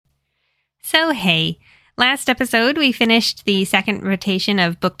So hey, last episode we finished the second rotation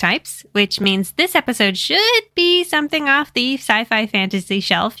of book types, which means this episode should be something off the sci-fi fantasy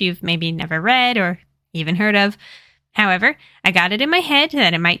shelf you've maybe never read or even heard of. However, I got it in my head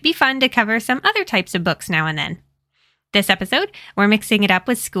that it might be fun to cover some other types of books now and then. This episode, we're mixing it up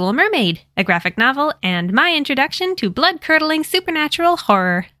with School Mermaid, a graphic novel, and my introduction to blood-curdling supernatural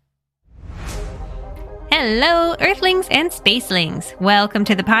horror. Hello, Earthlings and Spacelings. Welcome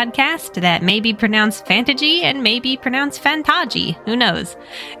to the podcast that may be pronounced Fantagy and may be pronounced Fantagy. Who knows?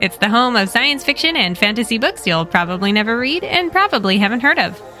 It's the home of science fiction and fantasy books you'll probably never read and probably haven't heard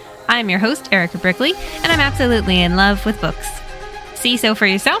of. I'm your host, Erica Brickley, and I'm absolutely in love with books. See so for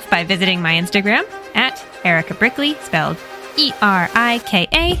yourself by visiting my Instagram at Erica Brickley, spelled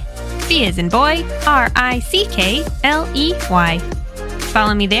E-R-I-K-A, B as in boy, R-I-C-K-L-E-Y.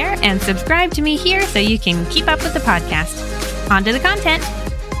 Follow me there and subscribe to me here so you can keep up with the podcast. On to the content.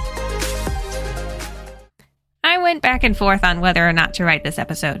 I went back and forth on whether or not to write this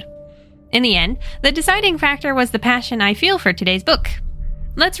episode. In the end, the deciding factor was the passion I feel for today's book.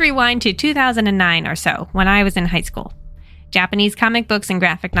 Let's rewind to 2009 or so, when I was in high school. Japanese comic books and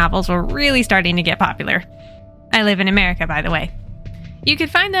graphic novels were really starting to get popular. I live in America, by the way. You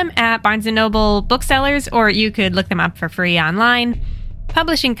could find them at Barnes & Noble booksellers, or you could look them up for free online.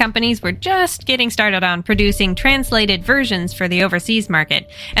 Publishing companies were just getting started on producing translated versions for the overseas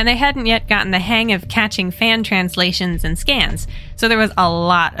market, and they hadn't yet gotten the hang of catching fan translations and scans, so there was a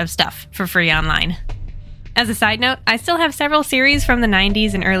lot of stuff for free online. As a side note, I still have several series from the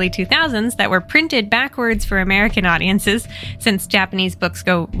 90s and early 2000s that were printed backwards for American audiences, since Japanese books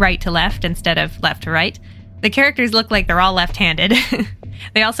go right to left instead of left to right. The characters look like they're all left-handed.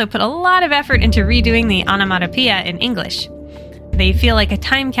 They also put a lot of effort into redoing the onomatopoeia in English. They feel like a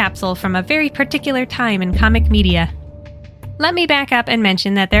time capsule from a very particular time in comic media. Let me back up and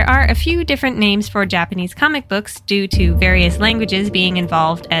mention that there are a few different names for Japanese comic books due to various languages being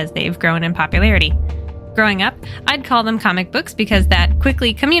involved as they've grown in popularity. Growing up, I'd call them comic books because that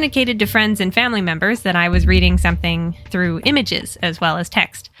quickly communicated to friends and family members that I was reading something through images as well as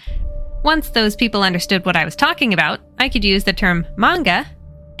text. Once those people understood what I was talking about, I could use the term manga,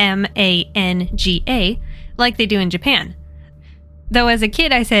 M-A-N-G-A, like they do in Japan. Though as a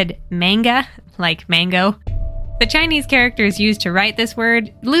kid I said manga, like mango. The Chinese characters used to write this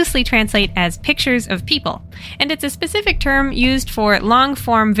word loosely translate as pictures of people, and it's a specific term used for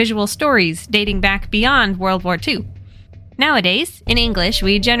long-form visual stories dating back beyond World War II. Nowadays, in English,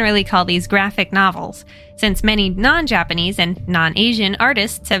 we generally call these graphic novels, since many non-Japanese and non-Asian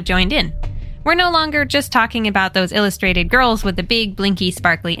artists have joined in. We're no longer just talking about those illustrated girls with the big, blinky,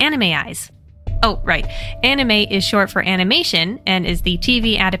 sparkly anime eyes. Oh, right. Anime is short for animation and is the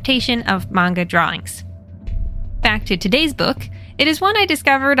TV adaptation of manga drawings. Back to today's book, it is one I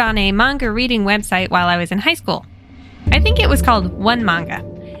discovered on a manga reading website while I was in high school. I think it was called One Manga.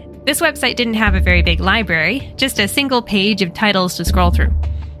 This website didn't have a very big library, just a single page of titles to scroll through.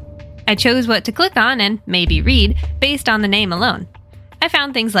 I chose what to click on and maybe read based on the name alone. I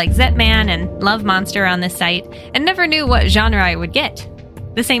found things like Zetman and Love Monster on this site and never knew what genre I would get.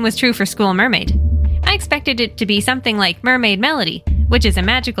 The same was true for School Mermaid. I expected it to be something like Mermaid Melody, which is a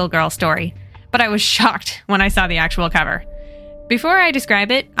magical girl story, but I was shocked when I saw the actual cover. Before I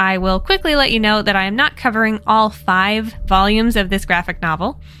describe it, I will quickly let you know that I am not covering all 5 volumes of this graphic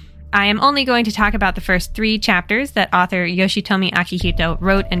novel. I am only going to talk about the first 3 chapters that author Yoshitomi Akihito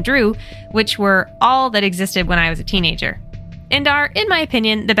wrote and drew, which were all that existed when I was a teenager, and are, in my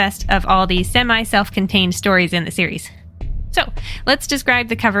opinion, the best of all the semi-self-contained stories in the series. So, let's describe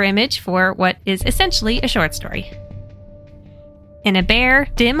the cover image for what is essentially a short story. In a bare,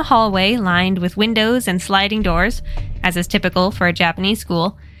 dim hallway lined with windows and sliding doors, as is typical for a Japanese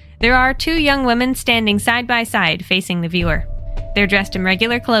school, there are 2 young women standing side by side facing the viewer. They're dressed in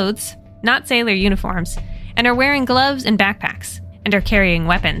regular clothes, not sailor uniforms, and are wearing gloves and backpacks, and are carrying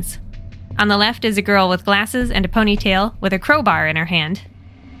weapons. On the left is a girl with glasses and a ponytail with a crowbar in her hand.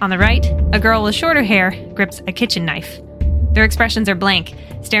 On the right, a girl with shorter hair grips a kitchen knife. Their expressions are blank,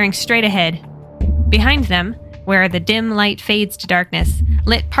 staring straight ahead. Behind them, where the dim light fades to darkness,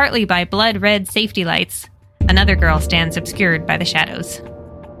 lit partly by blood-red safety lights, another girl stands obscured by the shadows.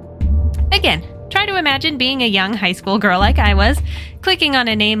 Again, try to imagine being a young high school girl like I was, clicking on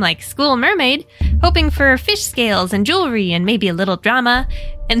a name like School Mermaid, hoping for fish scales and jewelry and maybe a little drama,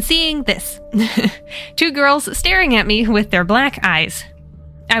 and seeing this. 2 girls staring at me with their black eyes.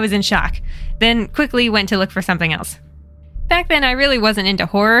 I was in shock, then quickly went to look for something else. Back then, I really wasn't into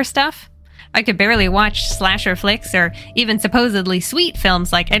horror stuff. I could barely watch slasher flicks or even supposedly sweet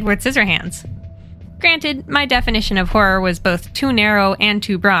films like Edward Scissorhands. Granted, my definition of horror was both too narrow and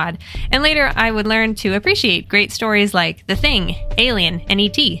too broad, and later I would learn to appreciate great stories like The Thing, Alien, and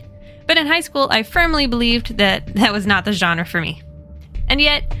E.T. But in high school, I firmly believed that was not the genre for me. And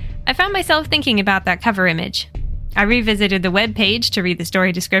yet, I found myself thinking about that cover image. I revisited the web page to read the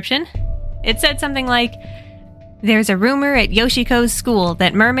story description. It said something like, "There's a rumor at Yoshiko's school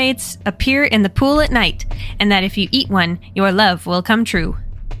that mermaids appear in the pool at night, and that if you eat one, your love will come true."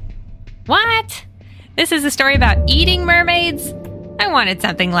 What? This is a story about eating mermaids? I wanted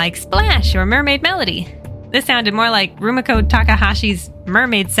something like Splash or Mermaid Melody. This sounded more like Rumiko Takahashi's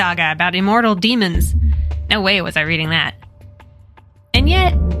Mermaid Saga about immortal demons. No way was I reading that. And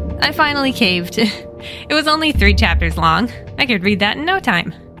yet, I finally caved. It was only 3 chapters long. I could read that in no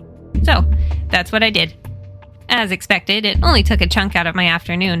time. So, that's what I did. As expected, it only took a chunk out of my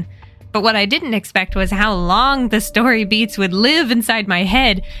afternoon. But what I didn't expect was how long the story beats would live inside my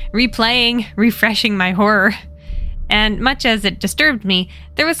head, replaying, refreshing my horror. And much as it disturbed me,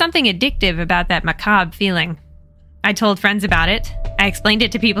 there was something addictive about that macabre feeling. I told friends about it. I explained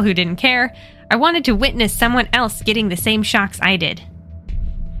it to people who didn't care. I wanted to witness someone else getting the same shocks I did.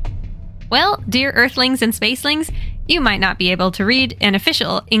 Well, dear Earthlings and Spacelings, you might not be able to read an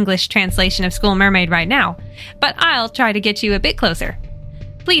official English translation of School Mermaid right now, but I'll try to get you a bit closer.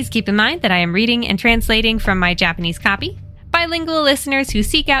 Please keep in mind that I am reading and translating from my Japanese copy. Bilingual listeners who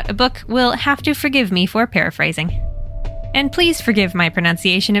seek out a book will have to forgive me for paraphrasing. And please forgive my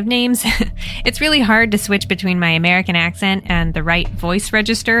pronunciation of names. It's really hard to switch between my American accent and the right voice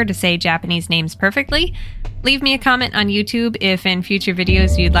register to say Japanese names perfectly. Leave me a comment on YouTube if in future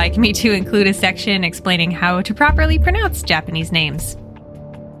videos you'd like me to include a section explaining how to properly pronounce Japanese names.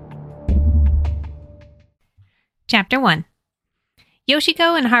 Chapter 1.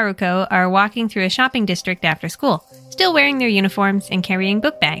 Yoshiko and Haruko are walking through a shopping district after school, still wearing their uniforms and carrying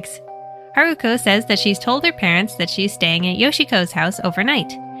book bags. Haruko says that she's told her parents that she's staying at Yoshiko's house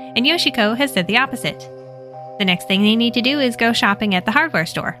overnight, and Yoshiko has said the opposite. The next thing they need to do is go shopping at the hardware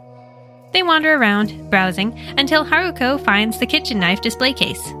store. They wander around, browsing, until Haruko finds the kitchen knife display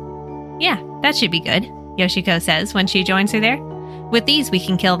case. "Yeah, that should be good," Yoshiko says when she joins her there. "With these we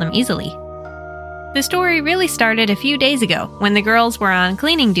can kill them easily." The story really started a few days ago when the girls were on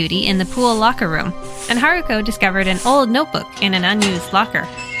cleaning duty in the pool locker room, and Haruko discovered an old notebook in an unused locker.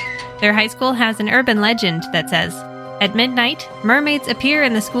 Their high school has an urban legend that says, "At midnight, mermaids appear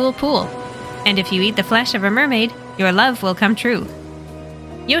in the school pool, and if you eat the flesh of a mermaid, your love will come true."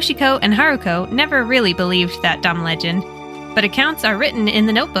 Yoshiko and Haruko never really believed that dumb legend, but accounts are written in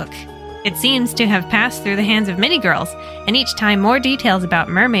the notebook. It seems to have passed through the hands of many girls, and each time more details about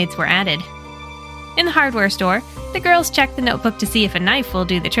mermaids were added. In the hardware store, the girls check the notebook to see if a knife will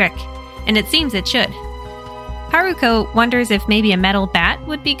do the trick, and it seems it should. Haruko wonders if maybe a metal bat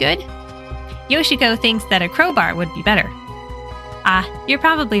would be good. Yoshiko thinks that a crowbar would be better. "Ah, you're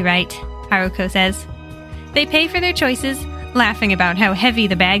probably right," Haruko says. They pay for their choices, laughing about how heavy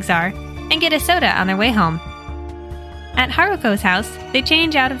the bags are, and get a soda on their way home. At Haruko's house, they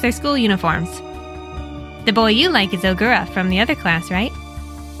change out of their school uniforms. "The boy you like is Ogura from the other class, right?"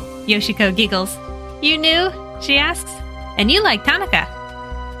 Yoshiko giggles. "You knew?" she asks. "And you like Tanaka."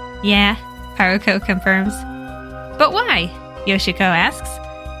 "Yeah," Haruko confirms. "But why?" Yoshiko asks.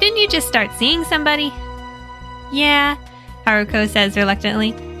 "Didn't you just start seeing somebody?" "Yeah," Haruko says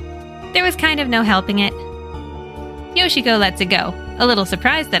reluctantly. There was kind of no helping it. Yoshiko lets it go, a little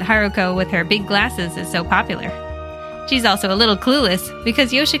surprised that Haruko with her big glasses is so popular. She's also a little clueless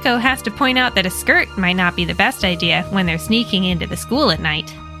because Yoshiko has to point out that a skirt might not be the best idea when they're sneaking into the school at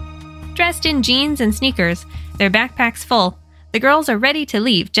night. Dressed in jeans and sneakers, their backpacks full, the girls are ready to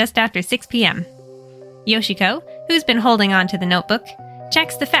leave just after 6 p.m. Yoshiko, who's been holding on to the notebook,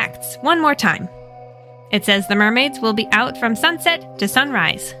 checks the facts one more time. It says the mermaids will be out from sunset to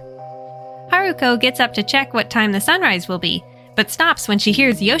sunrise. Haruko gets up to check what time the sunrise will be, but stops when she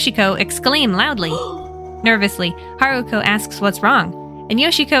hears Yoshiko exclaim loudly. Nervously, Haruko asks what's wrong, and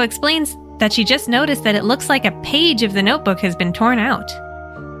Yoshiko explains that she just noticed that it looks like a page of the notebook has been torn out.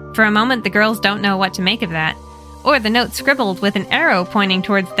 For a moment, the girls don't know what to make of that, or the note scribbled with an arrow pointing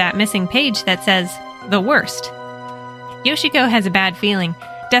towards that missing page that says, "The worst." Yoshiko has a bad feeling,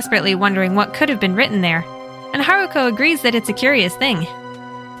 desperately wondering what could have been written there, and Haruko agrees that it's a curious thing.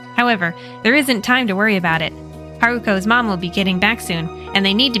 However, there isn't time to worry about it. Haruko's mom will be getting back soon, and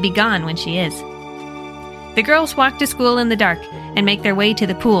they need to be gone when she is. The girls walk to school in the dark and make their way to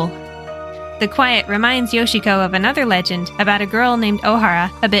the pool. The quiet reminds Yoshiko of another legend about a girl named Ohara,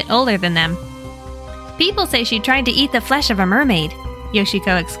 a bit older than them. "People say she tried to eat the flesh of a mermaid,"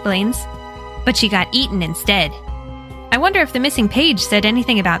 Yoshiko explains, "but she got eaten instead. I wonder if the missing page said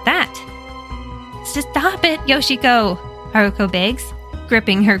anything about that." Stop it, Yoshiko, Haruko begs,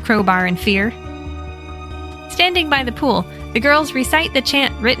 gripping her crowbar in fear. Standing by the pool, the girls recite the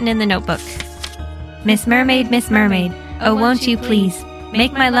chant written in the notebook. Miss Mermaid, oh won't you please,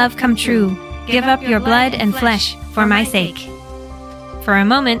 make my love come true, give up your blood and flesh for my sake. For a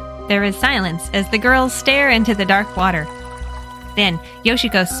moment, there is silence as the girls stare into the dark water. Then,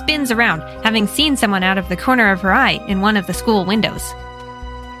 Yoshiko spins around, having seen someone out of the corner of her eye in one of the school windows.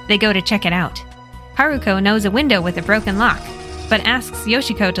 They go to check it out. Haruko knows a window with a broken lock, but asks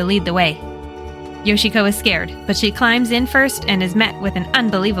Yoshiko to lead the way. Yoshiko is scared, but she climbs in first and is met with an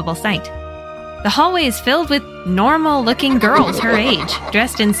unbelievable sight. The hallway is filled with normal-looking girls her age,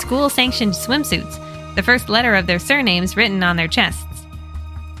 dressed in school-sanctioned swimsuits, the first letter of their surnames written on their chests.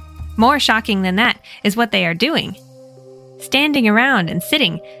 More shocking than that is what they are doing. Standing around and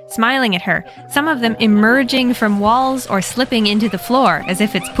sitting, smiling at her, some of them emerging from walls or slipping into the floor as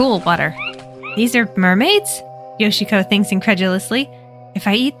if it's pool water. These are mermaids? Yoshiko thinks incredulously. If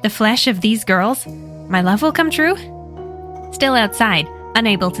I eat the flesh of these girls, my love will come true? Still outside,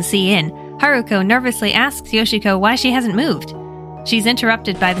 unable to see in, Haruko nervously asks Yoshiko why she hasn't moved. She's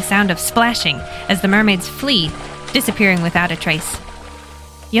interrupted by the sound of splashing as the mermaids flee, disappearing without a trace.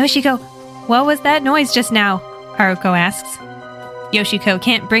 Yoshiko, what was that noise just now? Haruko asks. Yoshiko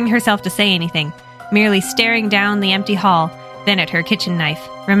can't bring herself to say anything, merely staring down the empty hall, then at her kitchen knife,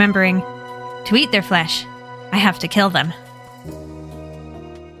 remembering, to eat their flesh, I have to kill them.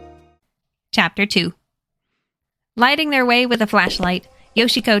 Chapter 2. Lighting their way with a flashlight,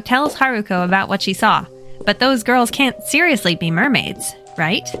 Yoshiko tells Haruko about what she saw, but those girls can't seriously be mermaids,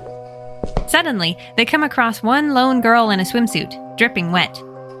 right? Suddenly, they come across one lone girl in a swimsuit, dripping wet.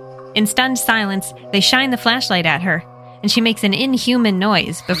 In stunned silence, they shine the flashlight at her, and she makes an inhuman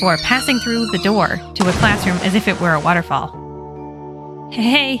noise before passing through the door to a classroom as if it were a waterfall.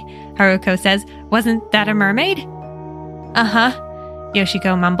 Hey, Haruko says, wasn't that a mermaid? Uh-huh,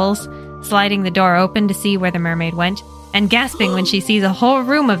 Yoshiko mumbles, sliding the door open to see where the mermaid went, and gasping when she sees a whole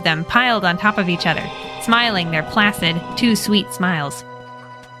room of them piled on top of each other, smiling their placid, too sweet smiles.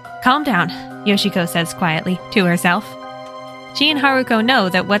 Calm down, Yoshiko says quietly, to herself. She and Haruko know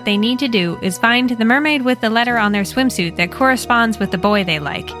that what they need to do is find the mermaid with the letter on their swimsuit that corresponds with the boy they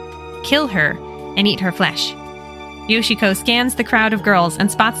like, kill her, and eat her flesh. Yoshiko scans the crowd of girls and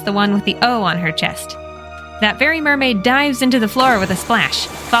spots the one with the O on her chest. That very mermaid dives into the floor with a splash,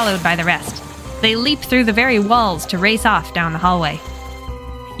 followed by the rest. They leap through the very walls to race off down the hallway.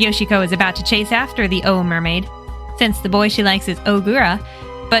 Yoshiko is about to chase after the O mermaid, since the boy she likes is Ogura,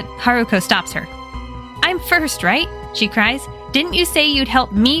 but Haruko stops her. I'm first, right? She cries. Didn't you say you'd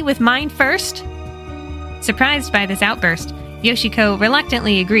help me with mine first? Surprised by this outburst, Yoshiko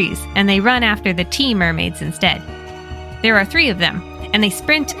reluctantly agrees, and they run after the T mermaids instead. There are 3 of them, and they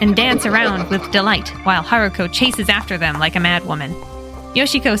sprint and dance around with delight while Haruko chases after them like a madwoman.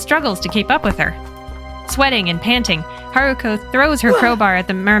 Yoshiko struggles to keep up with her. Sweating and panting, Haruko throws her crowbar at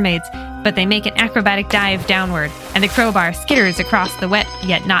the mermaids, but they make an acrobatic dive downward, and the crowbar skitters across the wet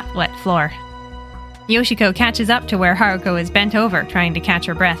yet not wet floor. Yoshiko catches up to where Haruko is bent over, trying to catch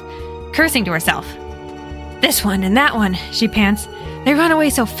her breath, cursing to herself. This one and that one, she pants. They run away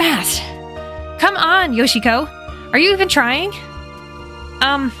so fast. Come on, Yoshiko. Are you even trying?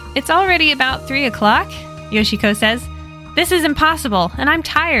 It's already about 3 o'clock, Yoshiko says. This is impossible, and I'm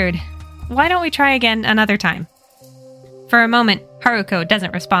tired. Why don't we try again another time? For a moment, Haruko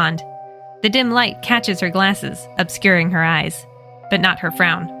doesn't respond. The dim light catches her glasses, obscuring her eyes, but not her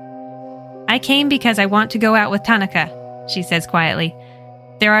frown. I came because I want to go out with Tanaka, she says quietly.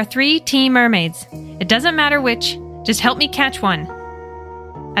 There are 3 tea mermaids. It doesn't matter which, just help me catch one.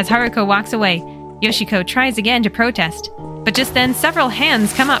 As Haruko walks away, Yoshiko tries again to protest, but just then several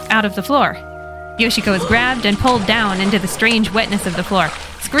hands come up out of the floor. Yoshiko is grabbed and pulled down into the strange wetness of the floor,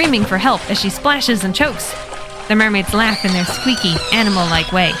 screaming for help as she splashes and chokes. The mermaids laugh in their squeaky,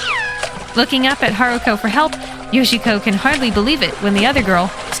 animal-like way. Looking up at Haruko for help, Yoshiko can hardly believe it when the other girl,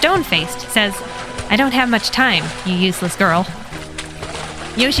 stone-faced, says, I don't have much time, you useless girl.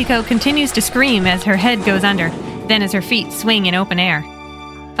 Yoshiko continues to scream as her head goes under, then as her feet swing in open air.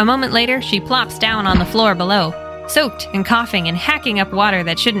 A moment later, she plops down on the floor below, soaked and coughing and hacking up water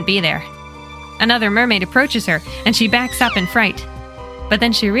that shouldn't be there. Another mermaid approaches her, and she backs up in fright. But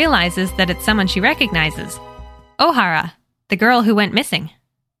then she realizes that it's someone she recognizes. Ohara, the girl who went missing.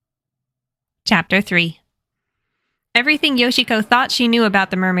 Chapter 3. Everything Yoshiko thought she knew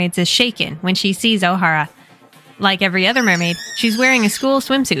about the mermaids is shaken when she sees Ohara. Like every other mermaid, she's wearing a school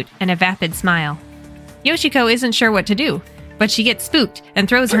swimsuit and a vapid smile. Yoshiko isn't sure what to do, but she gets spooked and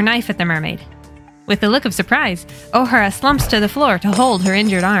throws her knife at the mermaid. With a look of surprise, Ohara slumps to the floor to hold her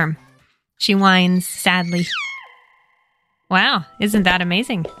injured arm. she whines sadly. Wow, isn't that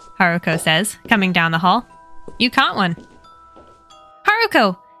amazing? Haruko says, coming down the hall. You caught one.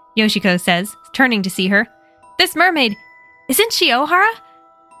 Haruko, Yoshiko says, turning to see her. This mermaid, isn't she Ohara?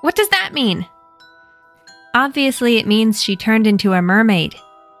 What does that mean? Obviously it means she turned into a mermaid,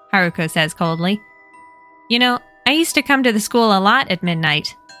 Haruko says coldly. You know, I used to come to the school a lot at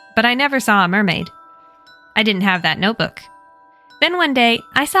midnight, but I never saw a mermaid. I didn't have that notebook. Then one day,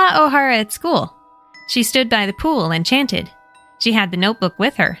 I saw Ohara at school. She stood by the pool and chanted. She had the notebook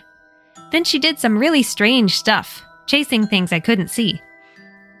with her. Then she did some really strange stuff, chasing things I couldn't see.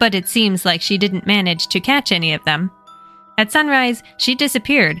 But it seems like she didn't manage to catch any of them. At sunrise, she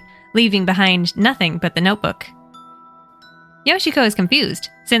disappeared, leaving behind nothing but the notebook. Yoshiko is confused,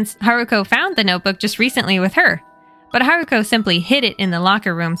 since Haruko found the notebook just recently with her. But Haruko simply hid it in the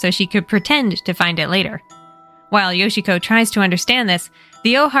locker room so she could pretend to find it later. While Yoshiko tries to understand this,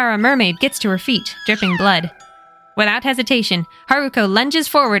 the Ohara mermaid gets to her feet, dripping blood. Without hesitation, Haruko lunges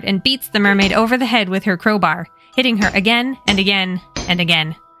forward and beats the mermaid over the head with her crowbar, hitting her again and again and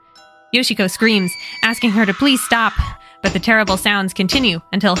again. Yoshiko screams, asking her to please stop, but the terrible sounds continue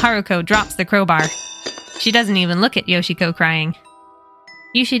until Haruko drops the crowbar. She doesn't even look at Yoshiko crying.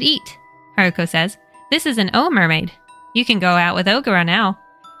 You should eat, Haruko says. This is an O mermaid. You can go out with Ogura now.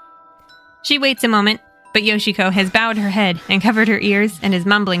 She waits a moment, but Yoshiko has bowed her head and covered her ears and is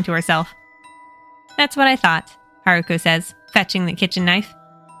mumbling to herself. That's what I thought, Haruko says, fetching the kitchen knife.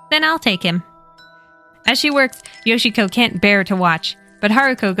 Then I'll take him. As she works, Yoshiko can't bear to watch, but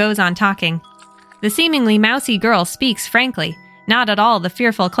Haruko goes on talking. The seemingly mousy girl speaks frankly, not at all the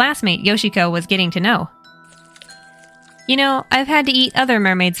fearful classmate Yoshiko was getting to know. You know, I've had to eat other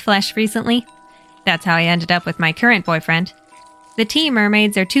mermaids' flesh recently. That's how I ended up with my current boyfriend. The tea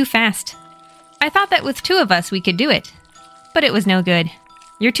mermaids are too fast. I thought that with two of us we could do it. But it was no good.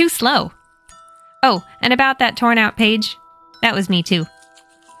 You're too slow. Oh, and about that torn-out page, that was me too.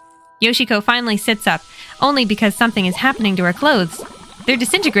 Yoshiko finally sits up, only because something is happening to her clothes. They're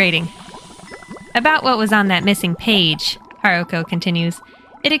disintegrating. About what was on that missing page, Haruko continues.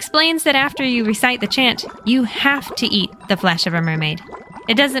 It explains that after you recite the chant, you have to eat the flesh of a mermaid.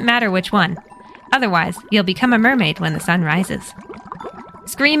 It doesn't matter which one. Otherwise, you'll become a mermaid when the sun rises.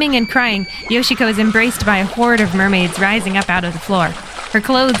 Screaming and crying, Yoshiko is embraced by a horde of mermaids rising up out of the floor. Her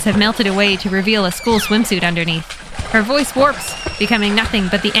clothes have melted away to reveal a school swimsuit underneath. Her voice warps, becoming nothing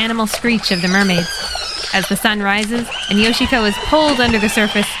but the animal screech of the mermaids. As the sun rises and Yoshiko is pulled under the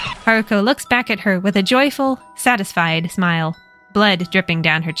surface, Haruko looks back at her with a joyful, satisfied smile, blood dripping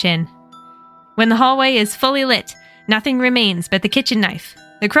down her chin. When the hallway is fully lit, nothing remains but the kitchen knife,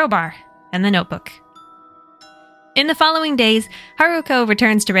 the crowbar, and the notebook. In the following days, Haruko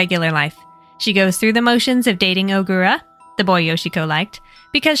returns to regular life. She goes through the motions of dating Ogura, the boy Yoshiko liked,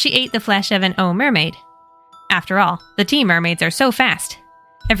 because she ate the flesh of an O mermaid. After all, the tea mermaids are so fast.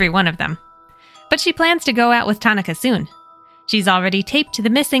 Every one of them. But she plans to go out with Tanaka soon. She's already taped the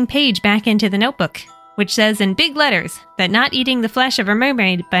missing page back into the notebook, which says in big letters that not eating the flesh of a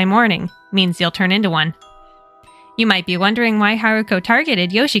mermaid by morning means you'll turn into one. You might be wondering why Haruko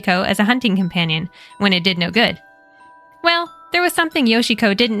targeted Yoshiko as a hunting companion when it did no good. Well, there was something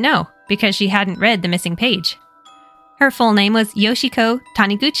Yoshiko didn't know because she hadn't read the missing page. Her full name was Yoshiko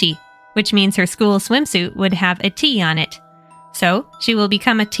Taniguchi, which means her school swimsuit would have a T on it. So, she will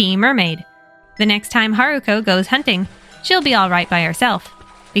become a tea mermaid. The next time Haruko goes hunting, she'll be alright by herself,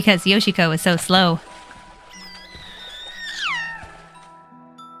 because Yoshiko is so slow.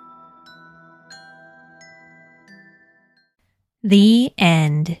 The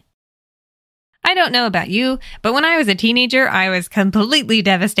end. I don't know about you, but when I was a teenager, I was completely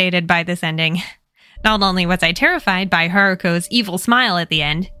devastated by this ending. Not only was I terrified by Haruko's evil smile at the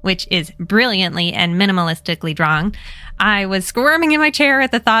end, which is brilliantly and minimalistically drawn, I was squirming in my chair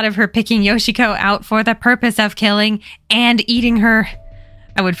at the thought of her picking Yoshiko out for the purpose of killing and eating her.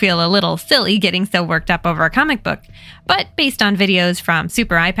 I would feel a little silly getting so worked up over a comic book, but based on videos from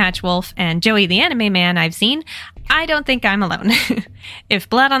Super Eyepatch Wolf and Joey the Anime Man I've seen, I don't think I'm alone. If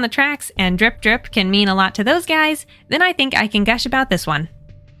blood on the tracks and drip drip can mean a lot to those guys, then I think I can gush about this one.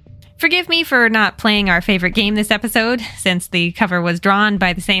 Forgive me for not playing our favorite game this episode, since the cover was drawn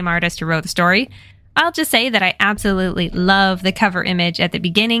by the same artist who wrote the story. I'll just say that I absolutely love the cover image at the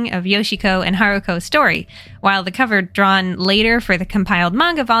beginning of Yoshiko and Haruko's story, while the cover drawn later for the compiled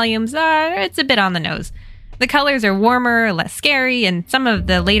manga volumes, it's a bit on the nose. The colors are warmer, less scary, and some of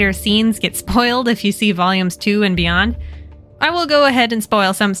the later scenes get spoiled if you see volumes 2 and beyond. I will go ahead and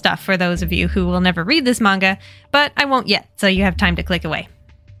spoil some stuff for those of you who will never read this manga, but I won't yet, so you have time to click away.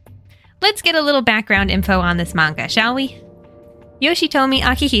 Let's get a little background info on this manga, shall we? Yoshitomi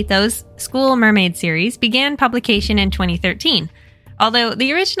Akihito's School Mermaid series began publication in 2013, although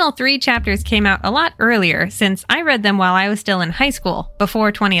the original 3 chapters came out a lot earlier since I read them while I was still in high school,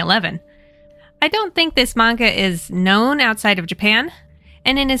 before 2011. I don't think this manga is known outside of Japan,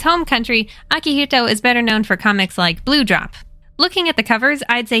 and in his home country, Akihito is better known for comics like Blue Drop. Looking at the covers,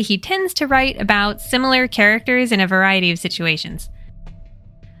 I'd say he tends to write about similar characters in a variety of situations.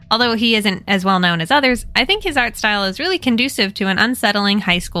 Although he isn't as well known as others, I think his art style is really conducive to an unsettling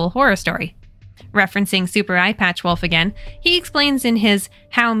high school horror story. Referencing Super Eye Patch Wolf again, he explains in his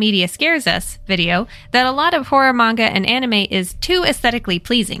How Media Scares Us video that a lot of horror manga and anime is too aesthetically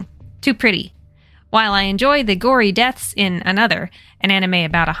pleasing, too pretty. While I enjoy the gory deaths in Another, an anime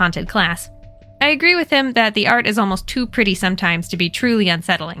about a haunted class, I agree with him that the art is almost too pretty sometimes to be truly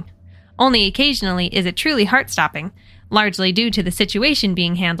unsettling. Only occasionally is it truly heart-stopping, largely due to the situation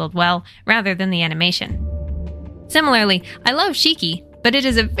being handled well rather than the animation. Similarly, I love Shiki, but it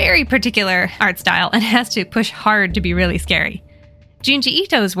is a very particular art style and has to push hard to be really scary. Junji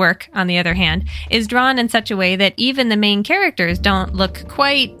Ito's work, on the other hand, is drawn in such a way that even the main characters don't look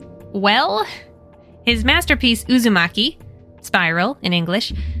quite well. His masterpiece Uzumaki, Spiral in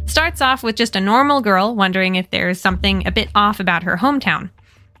English, starts off with just a normal girl wondering if there's something a bit off about her hometown.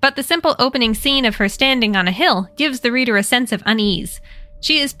 But the simple opening scene of her standing on a hill gives the reader a sense of unease.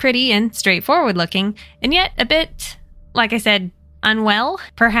 She is pretty and straightforward looking, and yet a bit, like I said, unwell,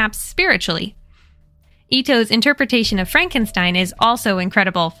 perhaps spiritually. Ito's interpretation of Frankenstein is also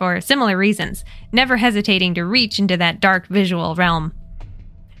incredible for similar reasons, never hesitating to reach into that dark visual realm.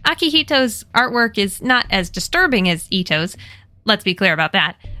 Akihito's artwork is not as disturbing as Ito's, let's be clear about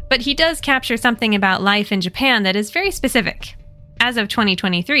that, but he does capture something about life in Japan that is very specific. As of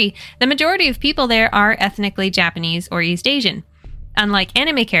 2023, the majority of people there are ethnically Japanese or East Asian. Unlike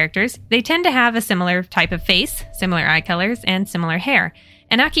anime characters, they tend to have a similar type of face, similar eye colors, and similar hair,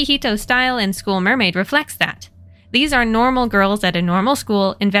 and Akihito's style in School Mermaid reflects that. These are normal girls at a normal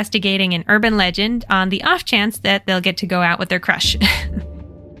school investigating an urban legend on the off chance that they'll get to go out with their crush.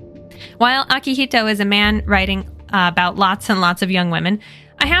 While Akihito is a man writing about lots and lots of young women,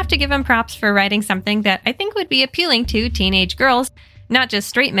 I have to give him props for writing something that I think would be appealing to teenage girls, not just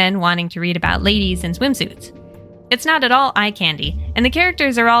straight men wanting to read about ladies in swimsuits. It's not at all eye candy, and the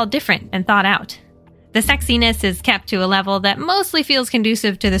characters are all different and thought out. The sexiness is kept to a level that mostly feels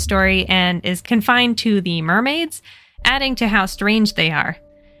conducive to the story and is confined to the mermaids, adding to how strange they are.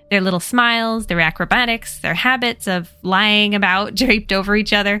 Their little smiles, their acrobatics, their habits of lying about draped over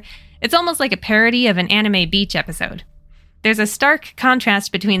each other. It's almost like a parody of an anime beach episode. There's a stark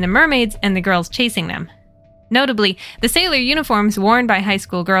contrast between the mermaids and the girls chasing them. Notably, the sailor uniforms worn by high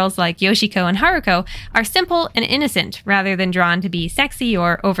school girls like Yoshiko and Haruko are simple and innocent rather than drawn to be sexy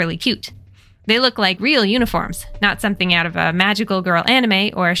or overly cute. They look like real uniforms, not something out of a magical girl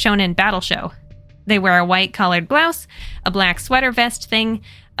anime or a shonen battle show. They wear a white collared blouse, a black sweater vest thing,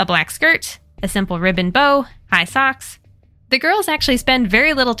 a black skirt, a simple ribbon bow, high socks. The girls actually spend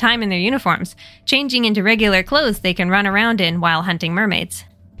very little time in their uniforms, changing into regular clothes they can run around in while hunting mermaids.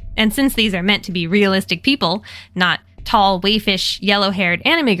 And since these are meant to be realistic people, not tall, waifish, yellow-haired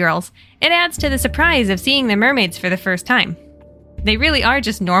anime girls, it adds to the surprise of seeing the mermaids for the first time. They really are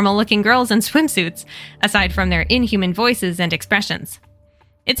just normal-looking girls in swimsuits, aside from their inhuman voices and expressions.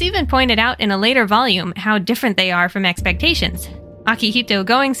 It's even pointed out in a later volume how different they are from expectations. Akihito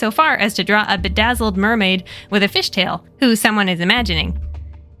going so far as to draw a bedazzled mermaid with a fishtail, who someone is imagining.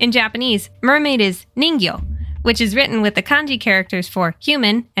 In Japanese, mermaid is ningyo, which is written with the kanji characters for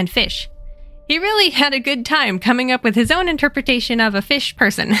human and fish. He really had a good time coming up with his own interpretation of a fish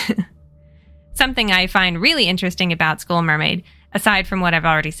person. Something I find really interesting about School Mermaid, aside from what I've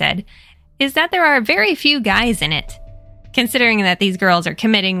already said, is that there are very few guys in it. Considering that these girls are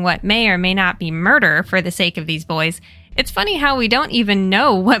committing what may or may not be murder for the sake of these boys, it's funny how we don't even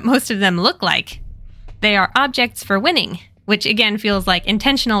know what most of them look like. They are objects for winning, which again feels like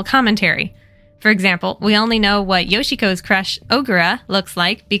intentional commentary. For example, we only know what Yoshiko's crush, Ogura, looks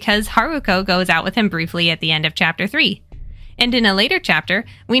like because Haruko goes out with him briefly at the end of Chapter 3. And in a later chapter,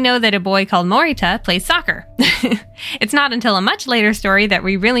 we know that a boy called Morita plays soccer. It's not until a much later story that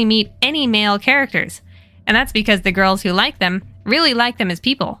we really meet any male characters. And that's because the girls who like them really like them as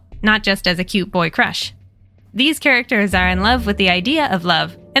people, not just as a cute boy crush. These characters are in love with the idea of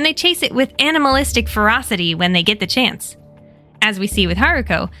love, and they chase it with animalistic ferocity when they get the chance. As we see with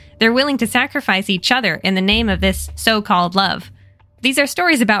Haruko, they're willing to sacrifice each other in the name of this so-called love. These are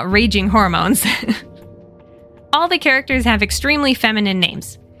stories about raging hormones. All the characters have extremely feminine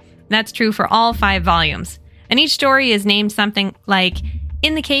names. That's true for all 5 volumes, and each story is named something like,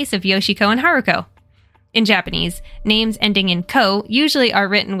 in the case of Yoshiko and Haruko. In Japanese, names ending in ko usually are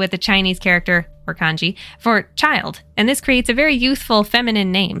written with the Chinese character, or kanji, for child, and this creates a very youthful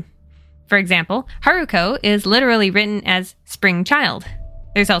feminine name. For example, Haruko is literally written as spring child.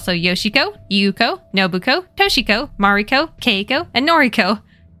 There's also Yoshiko, Yuko, Nobuko, Toshiko, Mariko, Keiko, and Noriko,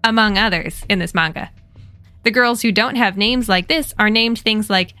 among others in this manga. The girls who don't have names like this are named things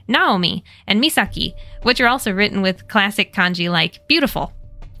like Naomi and Misaki, which are also written with classic kanji like beautiful.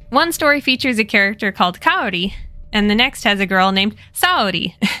 One story features a character called Kaori, and the next has a girl named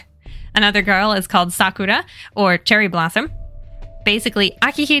Saori. Another girl is called Sakura, or cherry blossom. Basically,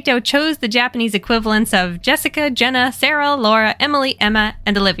 Akihito chose the Japanese equivalents of Jessica, Jenna, Sarah, Laura, Emily, Emma,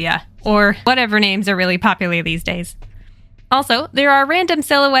 and Olivia, or whatever names are really popular these days. Also, there are random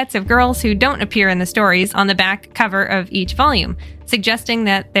silhouettes of girls who don't appear in the stories on the back cover of each volume, suggesting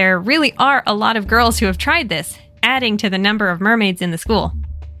that there really are a lot of girls who have tried this, adding to the number of mermaids in the school.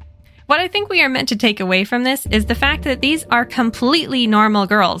 What I think we are meant to take away from this is the fact that these are completely normal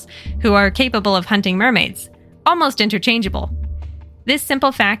girls who are capable of hunting mermaids, almost interchangeable. This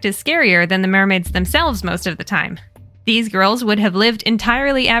simple fact is scarier than the mermaids themselves most of the time. These girls would have lived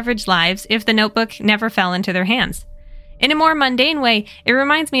entirely average lives if the notebook never fell into their hands. In a more mundane way, it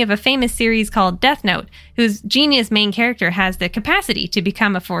reminds me of a famous series called Death Note, whose genius main character has the capacity to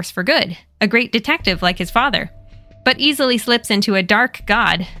become a force for good, a great detective like his father, but easily slips into a dark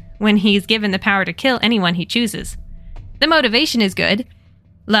god when he's given the power to kill anyone he chooses. The motivation is good,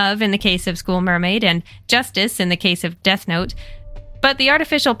 love in the case of School Mermaid and justice in the case of Death Note, but the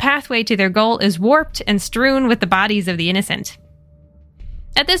artificial pathway to their goal is warped and strewn with the bodies of the innocent.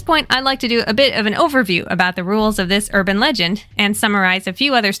 At this point, I'd like to do a bit of an overview about the rules of this urban legend and summarize a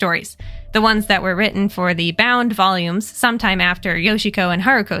few other stories, the ones that were written for the bound volumes sometime after Yoshiko and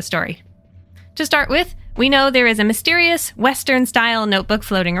Haruko's story. To start with, we know there is a mysterious Western-style notebook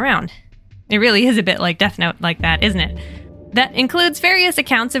floating around. It really is a bit like Death Note like that, isn't it? That includes various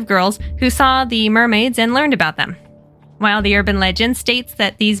accounts of girls who saw the mermaids and learned about them. While the urban legend states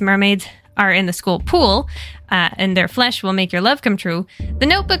that these mermaids are in the school pool, and their flesh will make your love come true, the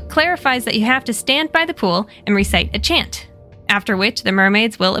notebook clarifies that you have to stand by the pool and recite a chant, after which the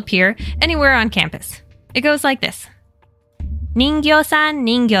mermaids will appear anywhere on campus. It goes like this. Ningyo-san,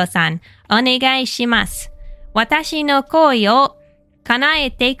 Ningyo-san, onegai shimasu. Watashi no koi o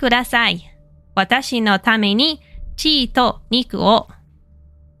kanaete kudasai. Watashi no tame ni chi to niku o.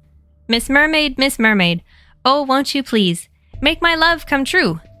 Miss Mermaid, Miss Mermaid, oh, won't you please, make my love come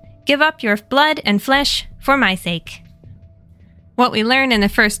true. Give up your blood and flesh for my sake. What we learn in the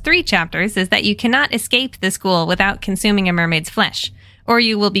first 3 chapters is that you cannot escape the school without consuming a mermaid's flesh, or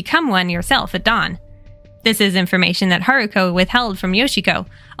you will become one yourself at dawn. This is information that Haruko withheld from Yoshiko,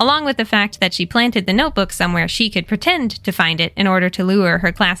 along with the fact that she planted the notebook somewhere she could pretend to find it in order to lure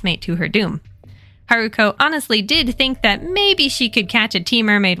her classmate to her doom. Haruko honestly did think that maybe she could catch a tea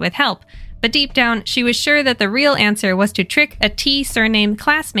mermaid with help, but deep down, she was sure that the real answer was to trick a T surname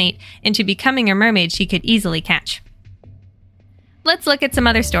classmate into becoming a mermaid she could easily catch. Let's look at some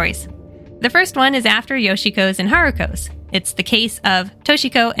other stories. The first one is after Yoshiko's and Haruko's. It's the case of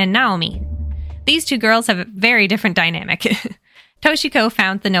Toshiko and Naomi. These 2 girls have a very different dynamic. Toshiko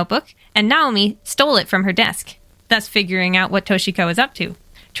found the notebook, and Naomi stole it from her desk, thus figuring out what Toshiko is up to,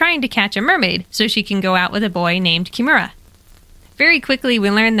 trying to catch a mermaid so she can go out with a boy named Kimura. Very quickly,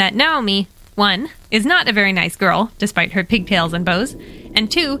 we learn that Naomi, 1, is not a very nice girl, despite her pigtails and bows, and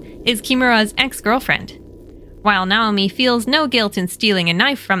 2, is Kimura's ex-girlfriend. While Naomi feels no guilt in stealing a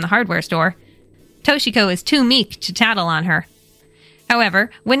knife from the hardware store, Toshiko is too meek to tattle on her. However,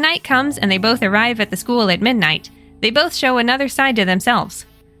 when night comes and they both arrive at the school at midnight, they both show another side to themselves.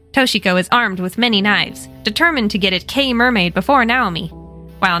 Toshiko is armed with many knives, determined to get at K-Mermaid before Naomi,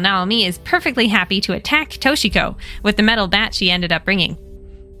 while Naomi is perfectly happy to attack Toshiko with the metal bat she ended up bringing.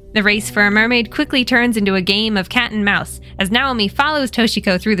 The race for a mermaid quickly turns into a game of cat and mouse as Naomi follows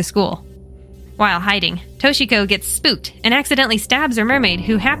Toshiko through the school. While hiding, Toshiko gets spooked and accidentally stabs her mermaid,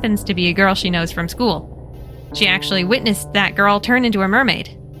 who happens to be a girl she knows from school. She actually witnessed that girl turn into a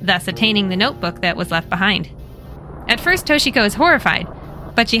mermaid, thus attaining the notebook that was left behind. At first, Toshiko is horrified,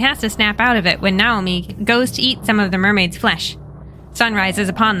 but she has to snap out of it when Naomi goes to eat some of the mermaid's flesh. Sun rises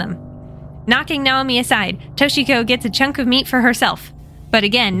upon them. Knocking Naomi aside, Toshiko gets a chunk of meat for herself. But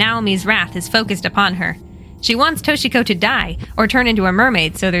again, Naomi's wrath is focused upon her. She wants Toshiko to die or turn into a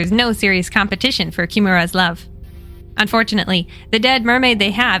mermaid, so there's no serious competition for Kimura's love. Unfortunately, the dead mermaid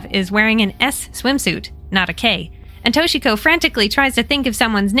they have is wearing an S swimsuit, not a K, and Toshiko frantically tries to think of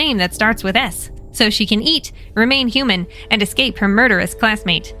someone's name that starts with S, so she can eat, remain human, and escape her murderous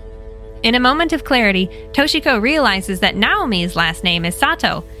classmate. In a moment of clarity, Toshiko realizes that Naomi's last name is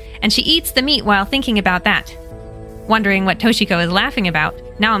Sato, and she eats the meat while thinking about that. Wondering what Toshiko is laughing about,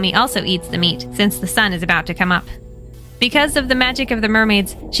 Naomi also eats the meat since the sun is about to come up. Because of the magic of the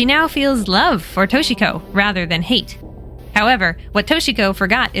mermaids, she now feels love for Toshiko rather than hate. However, what Toshiko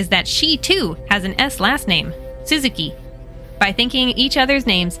forgot is that she too has an S last name, Suzuki. By thinking each other's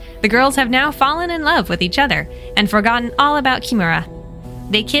names, the girls have now fallen in love with each other and forgotten all about Kimura.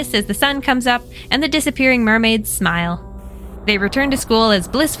 They kiss as the sun comes up and the disappearing mermaids smile. They return to school as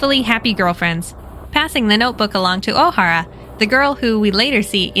blissfully happy girlfriends, passing the notebook along to Ohara, the girl who we later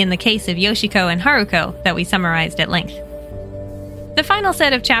see in the case of Yoshiko and Haruko that we summarized at length. The final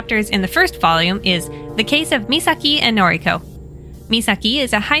set of chapters in the first volume is the case of Misaki and Noriko. Misaki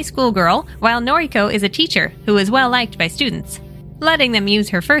is a high school girl, while Noriko is a teacher who is well liked by students, letting them use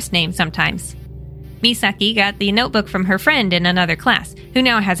her first name sometimes. Misaki got the notebook from her friend in another class, who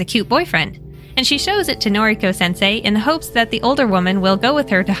now has a cute boyfriend, and she shows it to Noriko-sensei in the hopes that the older woman will go with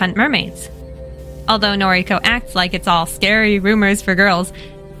her to hunt mermaids. Although Noriko acts like it's all scary rumors for girls,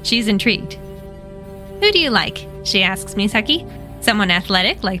 she's intrigued. "Who do you like?" she asks Misaki. "Someone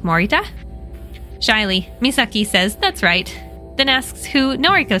athletic like Morita?" Shyly, Misaki says that's right, then asks who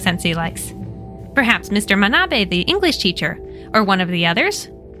Noriko-sensei likes. Perhaps Mr. Manabe, the English teacher, or one of the others?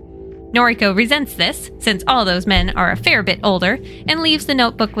 Noriko resents this, since all those men are a fair bit older, and leaves the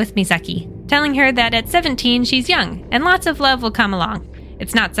notebook with Misaki, telling her that at 17 she's young, and lots of love will come along.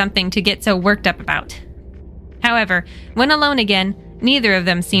 It's not something to get so worked up about. However, when alone again, neither of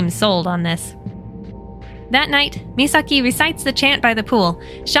them seems sold on this. That night, Misaki recites the chant by the pool,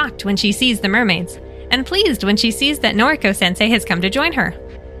 shocked when she sees the mermaids, and pleased when she sees that Noriko-sensei has come to join her.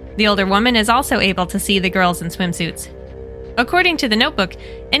 The older woman is also able to see the girls in swimsuits. According to the notebook,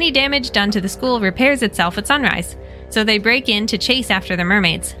 any damage done to the school repairs itself at sunrise, so they break in to chase after the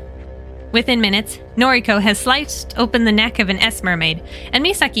mermaids. Within minutes, Noriko has sliced open the neck of an S-mermaid, and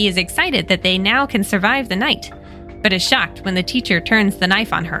Misaki is excited that they now can survive the night, but is shocked when the teacher turns the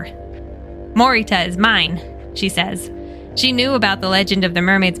knife on her. "Morita is mine," she says. She knew about the legend of the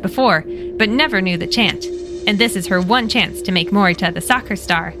mermaids before, but never knew the chant, and this is her one chance to make Morita, the soccer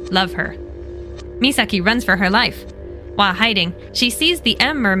star, love her. Misaki runs for her life. While hiding, she sees the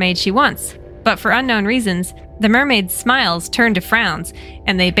M-mermaid she wants, but for unknown reasons, the mermaid's smiles turn to frowns,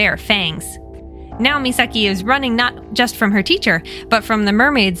 and they bear fangs. Now Misaki is running not just from her teacher, but from the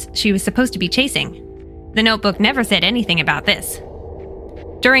mermaids she was supposed to be chasing. The notebook never said anything about this.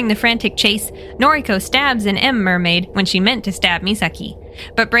 During the frantic chase, Noriko stabs an M-mermaid when she meant to stab Misaki,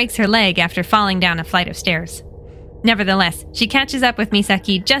 but breaks her leg after falling down a flight of stairs. Nevertheless, she catches up with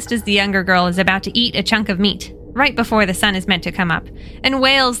Misaki just as the younger girl is about to eat a chunk of meat, right before the sun is meant to come up, and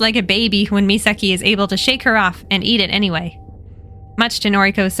wails like a baby when Misaki is able to shake her off and eat it anyway. Much to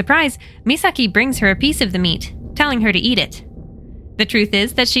Noriko's surprise, Misaki brings her a piece of the meat, telling her to eat it. The truth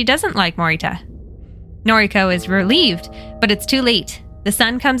is that she doesn't like Morita. Noriko is relieved, but it's too late. The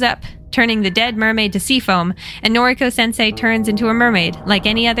sun comes up, turning the dead mermaid to sea foam, and Noriko-sensei turns into a mermaid like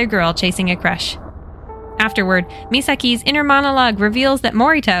any other girl chasing a crush. Afterward, Misaki's inner monologue reveals that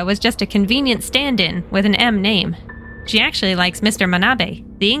Morita was just a convenient stand-in with an M name. She actually likes Mr. Manabe,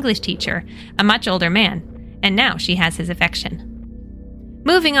 the English teacher, a much older man, and now she has his affection.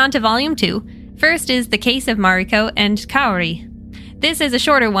 Moving on to Volume 2, first is the case of Mariko and Kaori. This is a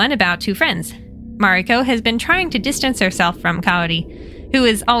shorter one about two friends. Mariko has been trying to distance herself from Kaori, who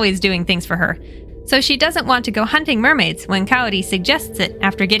is always doing things for her, so she doesn't want to go hunting mermaids when Kaori suggests it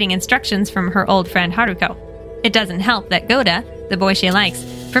after getting instructions from her old friend Haruko. It doesn't help that Goda, the boy she likes,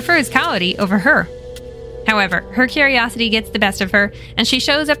 prefers Kaori over her. However, her curiosity gets the best of her, and she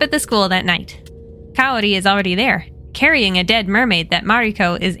shows up at the school that night. Kaori is already there, carrying a dead mermaid that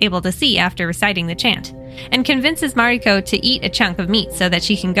Mariko is able to see after reciting the chant, and convinces Mariko to eat a chunk of meat so that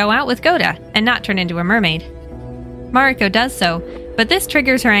she can go out with Goda and not turn into a mermaid. Mariko does so, but this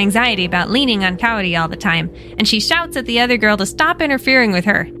triggers her anxiety about leaning on Kaori all the time, and she shouts at the other girl to stop interfering with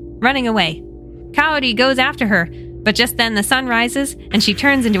her, running away. Kaori goes after her, but just then the sun rises and she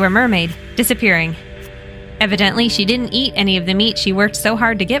turns into a mermaid, disappearing. Evidently, she didn't eat any of the meat she worked so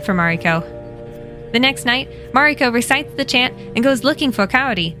hard to get for Mariko. The next night, Mariko recites the chant and goes looking for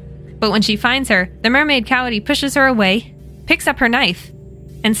Kaori, but when she finds her, the mermaid Kaori pushes her away, picks up her knife,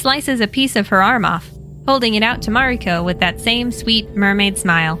 and slices a piece of her arm off, holding it out to Mariko with that same sweet mermaid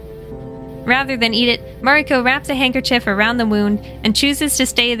smile. Rather than eat it, Mariko wraps a handkerchief around the wound and chooses to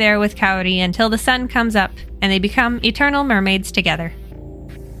stay there with Kaori until the sun comes up and they become eternal mermaids together.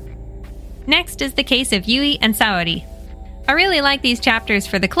 Next is the case of Yui and Saori. I really like these chapters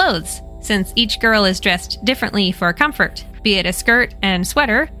for the clothes, since each girl is dressed differently for comfort, be it a skirt and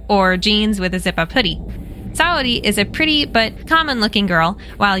sweater or jeans with a zip-up hoodie. Saori is a pretty but common-looking girl,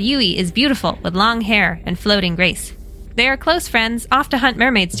 while Yui is beautiful with long hair and floating grace. They are close friends, off to hunt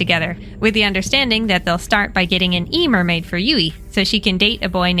mermaids together, with the understanding that they'll start by getting an e-mermaid for Yui, so she can date a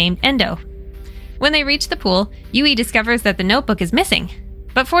boy named Endo. When they reach the pool, Yui discovers that the notebook is missing,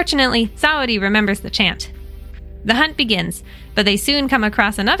 but fortunately, Saori remembers the chant. The hunt begins, but they soon come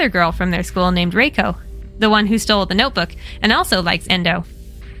across another girl from their school named Reiko, the one who stole the notebook and also likes Endo.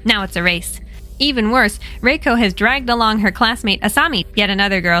 Now it's a race. Even worse, Reiko has dragged along her classmate Asami, yet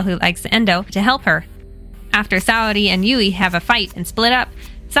another girl who likes Endo, to help her. After Saori and Yui have a fight and split up,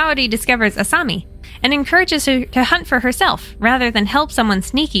 Saori discovers Asami and encourages her to hunt for herself rather than help someone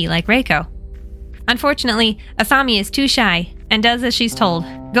sneaky like Reiko. Unfortunately, Asami is too shy and does as she's told,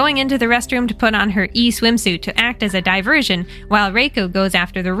 going into the restroom to put on her e-swimsuit to act as a diversion while Reiko goes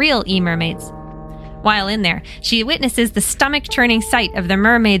after the real e-mermaids. While in there, she witnesses the stomach-churning sight of the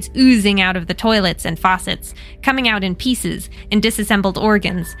mermaids oozing out of the toilets and faucets, coming out in pieces, in disassembled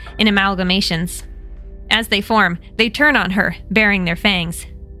organs, in amalgamations. As they form, they turn on her, baring their fangs.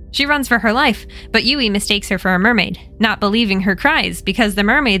 She runs for her life, but Yui mistakes her for a mermaid, not believing her cries because the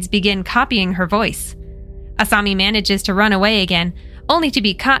mermaids begin copying her voice. Asami manages to run away again, only to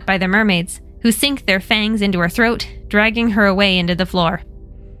be caught by the mermaids, who sink their fangs into her throat, dragging her away into the floor.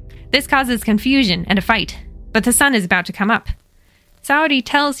 This causes confusion and a fight, but the sun is about to come up. Saori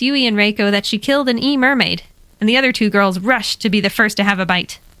tells Yui and Reiko that she killed an e-mermaid, and the other two girls rush to be the first to have a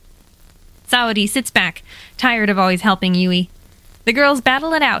bite. Saori sits back, tired of always helping Yui. The girls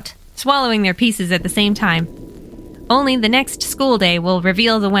battle it out, swallowing their pieces at the same time. Only the next school day will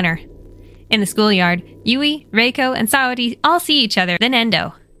reveal the winner. In the schoolyard, Yui, Reiko, and Saori all see each other, then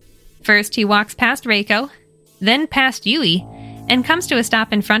Endo. First, he walks past Reiko, then past Yui, and comes to a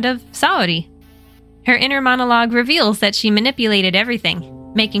stop in front of Saori. Her inner monologue reveals that she manipulated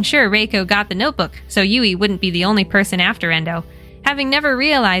everything, making sure Reiko got the notebook so Yui wouldn't be the only person after Endo, having never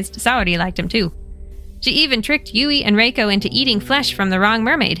realized Saori liked him too. She even tricked Yui and Reiko into eating flesh from the wrong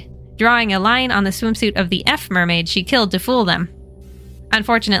mermaid, drawing a line on the swimsuit of the F mermaid she killed to fool them.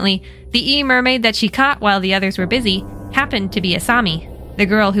 Unfortunately, the E mermaid that she caught while the others were busy happened to be Asami, the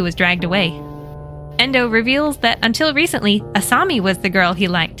girl who was dragged away. Endo reveals that until recently, Asami was the girl he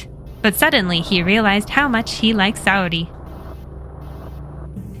liked, but suddenly he realized how much he likes Saori.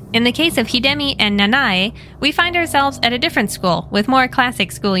 In the case of Hidemi and Nanae, we find ourselves at a different school with more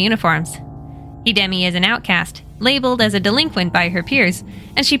classic school uniforms. Hidemi is an outcast, labeled as a delinquent by her peers,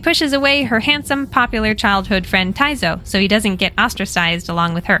 and she pushes away her handsome, popular childhood friend Taizo so he doesn't get ostracized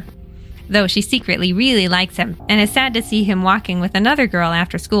along with her, though she secretly really likes him and is sad to see him walking with another girl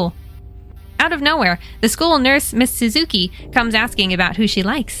after school. Out of nowhere, the school nurse, Miss Suzuki, comes asking about who she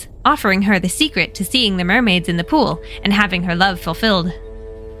likes, offering her the secret to seeing the mermaids in the pool and having her love fulfilled.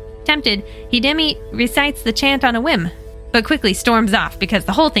 Tempted, Hidemi recites the chant on a whim, but quickly storms off because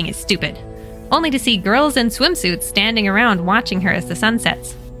the whole thing is stupid, only to see girls in swimsuits standing around watching her as the sun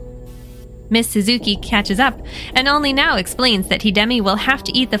sets. Miss Suzuki catches up, and only now explains that Hidemi will have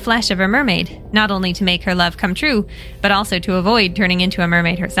to eat the flesh of a mermaid, not only to make her love come true, but also to avoid turning into a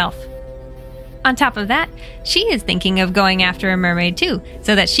mermaid herself. On top of that, she is thinking of going after a mermaid too,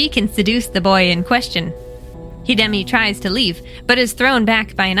 so that she can seduce the boy in question. Hidemi tries to leave, but is thrown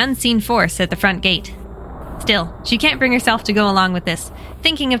back by an unseen force at the front gate. Still, she can't bring herself to go along with this,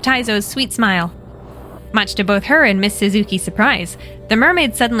 thinking of Taizo's sweet smile. Much to both her and Miss Suzuki's surprise, the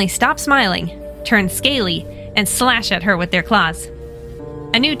mermaids suddenly stop smiling, turn scaly, and slash at her with their claws.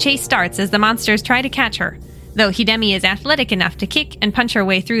 A new chase starts as the monsters try to catch her, though Hidemi is athletic enough to kick and punch her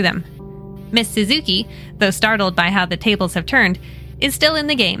way through them. Miss Suzuki, though startled by how the tables have turned, is still in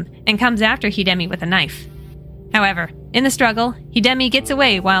the game and comes after Hidemi with a knife. However, in the struggle, Hidemi gets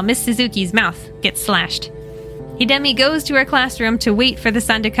away while Miss Suzuki's mouth gets slashed. Hidemi goes to her classroom to wait for the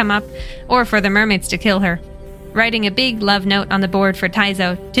sun to come up or for the mermaids to kill her, writing a big love note on the board for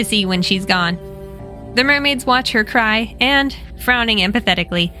Taizo to see when she's gone. The mermaids watch her cry and, frowning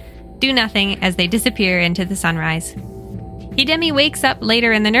empathetically, do nothing as they disappear into the sunrise. Hidemi wakes up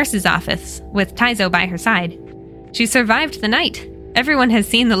later in the nurse's office, with Taizo by her side. She survived the night. Everyone has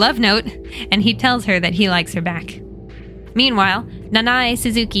seen the love note, and he tells her that he likes her back. Meanwhile, Nanae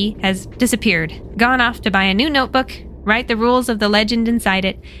Suzuki has disappeared, gone off to buy a new notebook, write the rules of the legend inside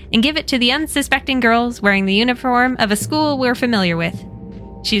it, and give it to the unsuspecting girls wearing the uniform of a school we're familiar with.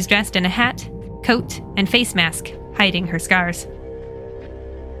 She's dressed in a hat, coat, and face mask, hiding her scars.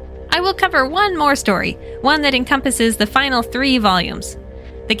 I will cover one more story, one that encompasses the final 3 volumes.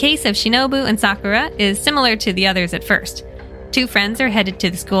 The case of Shinobu and Sakura is similar to the others at first. 2 friends are headed to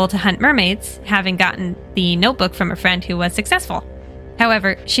the school to hunt mermaids, having gotten the notebook from a friend who was successful.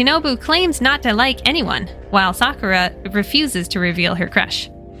 However, Shinobu claims not to like anyone, while Sakura refuses to reveal her crush.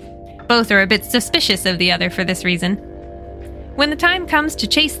 Both are a bit suspicious of the other for this reason. When the time comes to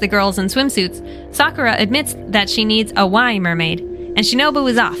chase the girls in swimsuits, Sakura admits that she needs a Y mermaid, and Shinobu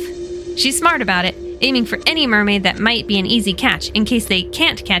is off. She's smart about it, aiming for any mermaid that might be an easy catch in case they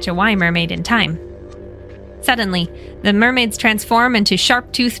can't catch a Y mermaid in time. Suddenly, the mermaids transform into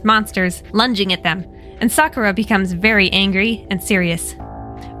sharp-toothed monsters, lunging at them, and Sakura becomes very angry and serious.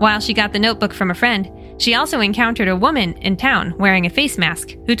 While she got the notebook from a friend, she also encountered a woman in town wearing a face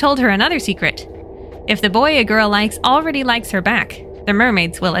mask who told her another secret. If the boy a girl likes already likes her back, the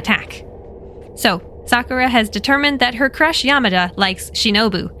mermaids will attack. So, Sakura has determined that her crush Yamada likes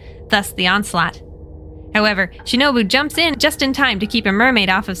Shinobu, thus the onslaught. However, Shinobu jumps in just in time to keep a mermaid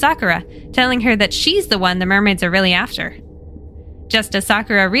off of Sakura, telling her that she's the one the mermaids are really after. Just as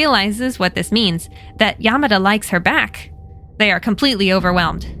Sakura realizes what this means, that Yamada likes her back, they are completely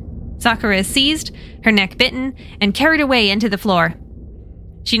overwhelmed. Sakura is seized, her neck bitten, and carried away into the floor.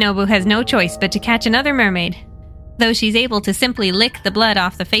 Shinobu has no choice but to catch another mermaid, though she's able to simply lick the blood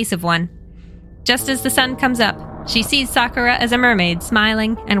off the face of one. Just as the sun comes up, she sees Sakura as a mermaid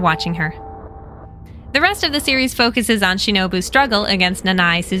smiling and watching her. The rest of the series focuses on Shinobu's struggle against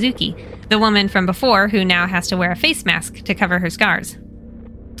Nanae Suzuki, the woman from before who now has to wear a face mask to cover her scars.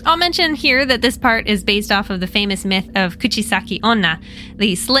 I'll mention here that this part is based off of the famous myth of Kuchisaki Onna,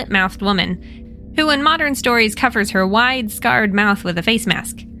 the slit-mouthed woman, who in modern stories covers her wide, scarred mouth with a face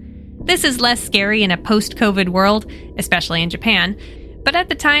mask. This is less scary in a post-COVID world, especially in Japan, but at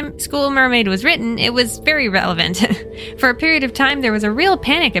the time School Mermaid was written, it was very relevant. For a period of time, there was a real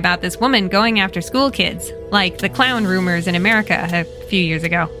panic about this woman going after school kids, like the clown rumors in America a few years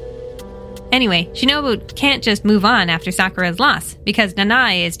ago. Anyway, Shinobu can't just move on after Sakura's loss, because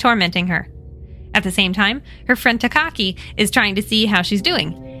Nanae is tormenting her. At the same time, her friend Takaki is trying to see how she's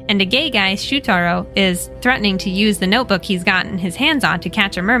doing, and a gay guy, Shutaro, is threatening to use the notebook he's gotten his hands on to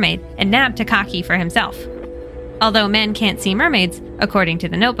catch a mermaid and nab Takaki for himself. Although men can't see mermaids, according to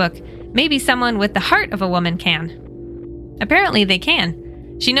the notebook, maybe someone with the heart of a woman can. Apparently they can.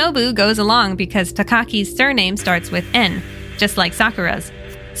 Shinobu goes along because Takaki's surname starts with N, just like Sakura's,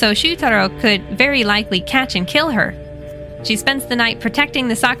 so Shutaro could very likely catch and kill her. She spends the night protecting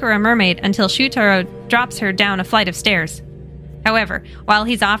the Sakura mermaid until Shutaro drops her down a flight of stairs. However, while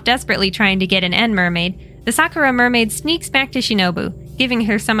he's off desperately trying to get an N mermaid, the Sakura mermaid sneaks back to Shinobu, giving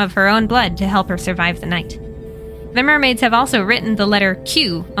her some of her own blood to help her survive the night. The mermaids have also written the letter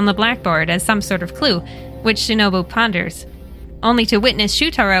Q on the blackboard as some sort of clue, which Shinobu ponders, only to witness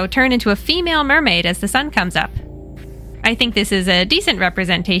Shutaro turn into a female mermaid as the sun comes up. I think this is a decent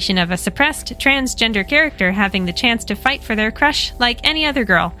representation of a suppressed transgender character having the chance to fight for their crush like any other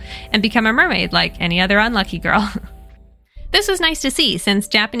girl, and become a mermaid like any other unlucky girl. This was nice to see, since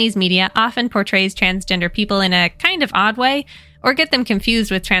Japanese media often portrays transgender people in a kind of odd way, or get them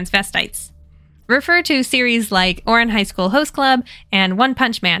confused with transvestites. Refer to series like Ouran High School Host Club and One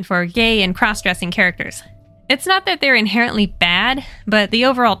Punch Man for gay and cross-dressing characters. It's not that they're inherently bad, but the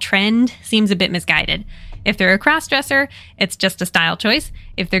overall trend seems a bit misguided. If they're a cross-dresser, it's just a style choice.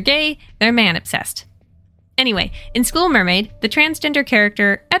 If they're gay, they're man-obsessed. Anyway, in School Mermaid, the transgender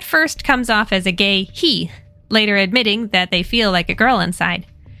character at first comes off as a gay he, later admitting that they feel like a girl inside.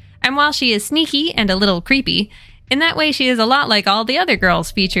 And while she is sneaky and a little creepy, in that way she is a lot like all the other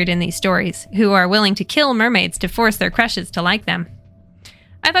girls featured in these stories, who are willing to kill mermaids to force their crushes to like them.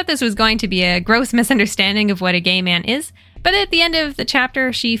 I thought this was going to be a gross misunderstanding of what a gay man is, but at the end of the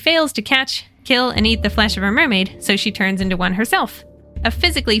chapter she fails to catch, kill, and eat the flesh of a mermaid, so she turns into one herself. A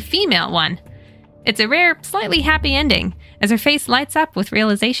physically female one. It's a rare, slightly happy ending, as her face lights up with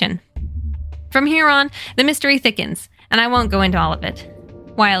realization. From here on, the mystery thickens, and I won't go into all of it.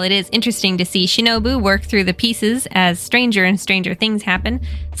 While it is interesting to see Shinobu work through the pieces as stranger and stranger things happen,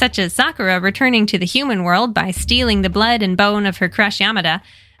 such as Sakura returning to the human world by stealing the blood and bone of her crush Yamada,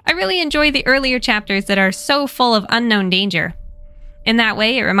 I really enjoy the earlier chapters that are so full of unknown danger. In that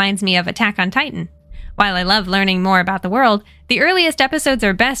way, it reminds me of Attack on Titan. While I love learning more about the world, the earliest episodes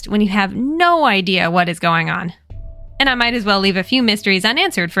are best when you have no idea what is going on. And I might as well leave a few mysteries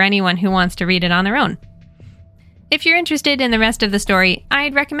unanswered for anyone who wants to read it on their own. If you're interested in the rest of the story,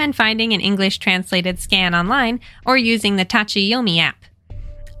 I'd recommend finding an English translated scan online or using the Tachiyomi app.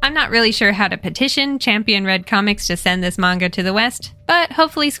 I'm not really sure how to petition Champion Red Comics to send this manga to the West, but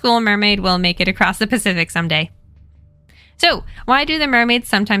hopefully School Mermaid will make it across the Pacific someday. So, why do the mermaids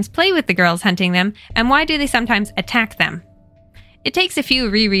sometimes play with the girls hunting them, and why do they sometimes attack them? It takes a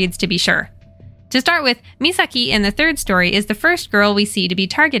few rereads to be sure. To start with, Misaki in the third story is the first girl we see to be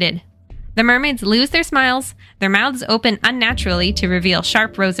targeted. The mermaids lose their smiles, their mouths open unnaturally to reveal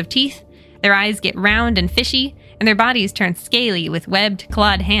sharp rows of teeth, their eyes get round and fishy, and their bodies turn scaly with webbed,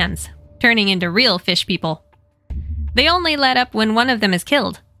 clawed hands, turning into real fish people. They only let up when one of them is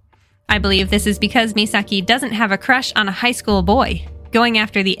killed. I believe this is because Misaki doesn't have a crush on a high school boy, going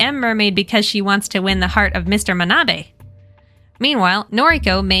after the M mermaid because she wants to win the heart of Mr. Manabe. Meanwhile,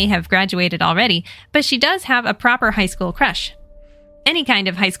 Noriko may have graduated already, but she does have a proper high school crush. Any kind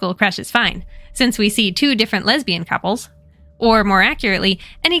of high school crush is fine, since we see two different lesbian couples. Or more accurately,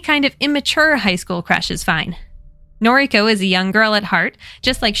 any kind of immature high school crush is fine. Noriko is a young girl at heart,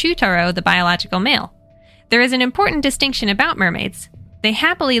 just like Shutaro, the biological male. There is an important distinction about mermaids. They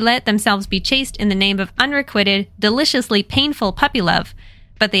happily let themselves be chased in the name of unrequited, deliciously painful puppy love,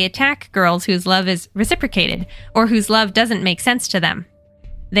 but they attack girls whose love is reciprocated, or whose love doesn't make sense to them.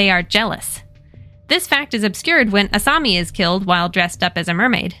 They are jealous. This fact is obscured when Asami is killed while dressed up as a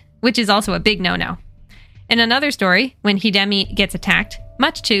mermaid, which is also a big no-no. In another story, when Hidemi gets attacked,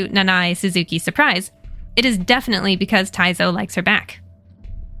 much to Nanae Suzuki's surprise, it is definitely because Taizo likes her back.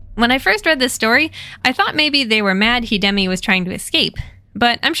 When I first read this story, I thought maybe they were mad Hidemi was trying to escape,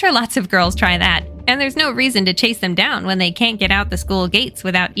 but I'm sure lots of girls try that, and there's no reason to chase them down when they can't get out the school gates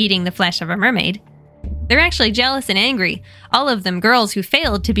without eating the flesh of a mermaid. They're actually jealous and angry, all of them girls who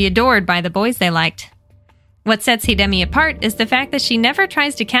failed to be adored by the boys they liked. What sets Hidemi apart is the fact that she never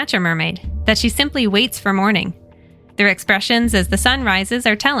tries to catch a mermaid, that she simply waits for morning. Their expressions as the sun rises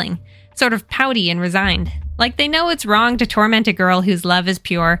are telling, sort of pouty and resigned, like they know it's wrong to torment a girl whose love is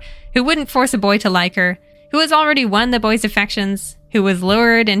pure, who wouldn't force a boy to like her, who has already won the boy's affections, who was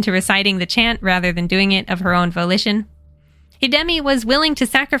lured into reciting the chant rather than doing it of her own volition. Hidemi was willing to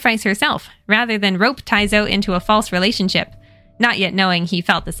sacrifice herself rather than rope Taizo into a false relationship, not yet knowing he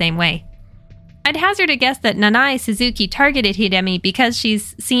felt the same way. I'd hazard a guess that Nanae Suzuki targeted Hidemi because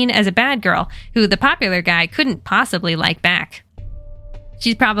she's seen as a bad girl who the popular guy couldn't possibly like back.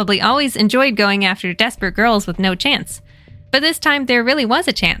 She's probably always enjoyed going after desperate girls with no chance, but this time there really was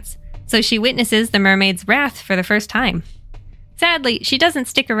a chance, so she witnesses the mermaid's wrath for the first time. Sadly, she doesn't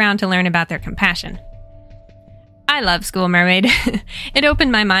stick around to learn about their compassion. I love School Mermaid. It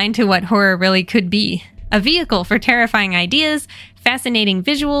opened my mind to what horror really could be. A vehicle for terrifying ideas, fascinating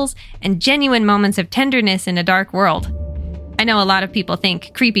visuals, and genuine moments of tenderness in a dark world. I know a lot of people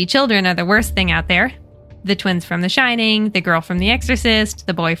think creepy children are the worst thing out there. The twins from The Shining, the girl from The Exorcist,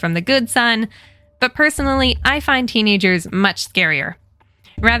 the boy from The Good Son. But personally, I find teenagers much scarier.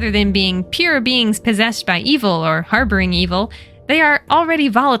 Rather than being pure beings possessed by evil or harboring evil, they are already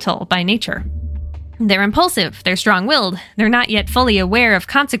volatile by nature. They're impulsive, they're strong-willed, they're not yet fully aware of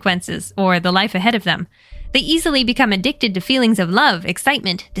consequences or the life ahead of them. They easily become addicted to feelings of love,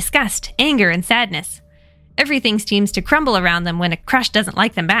 excitement, disgust, anger, and sadness. Everything seems to crumble around them when a crush doesn't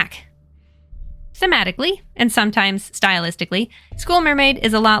like them back. Thematically, and sometimes stylistically, School Mermaid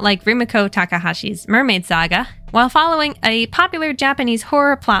is a lot like Rumiko Takahashi's Mermaid Saga, while following a popular Japanese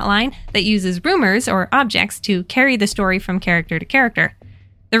horror plotline that uses rumors or objects to carry the story from character to character.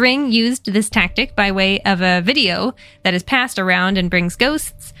 The Ring used this tactic by way of a video that is passed around and brings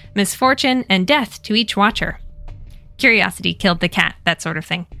ghosts, misfortune, and death to each watcher. Curiosity killed the cat, that sort of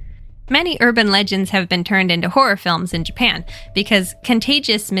thing. Many urban legends have been turned into horror films in Japan because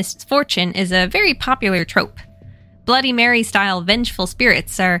contagious misfortune is a very popular trope. Bloody Mary-style vengeful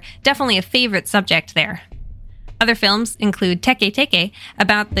spirits are definitely a favorite subject there. Other films include Teke Teke,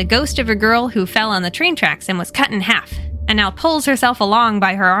 about the ghost of a girl who fell on the train tracks and was cut in half, and now pulls herself along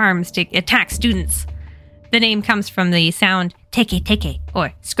by her arms to attack students. The name comes from the sound teke teke,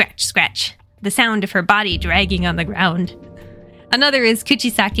 or scratch scratch, the sound of her body dragging on the ground. Another is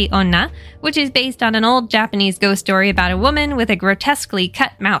Kuchisaki Onna, which is based on an old Japanese ghost story about a woman with a grotesquely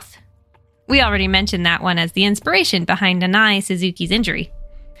cut mouth. We already mentioned that one as the inspiration behind Nanae Suzuki's injury.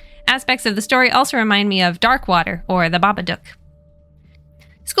 Aspects of the story also remind me of Dark Water or The Babadook.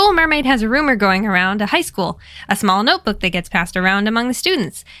 School Mermaid has a rumor going around a high school, a small notebook that gets passed around among the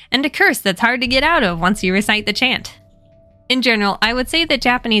students, and a curse that's hard to get out of once you recite the chant. In general, I would say that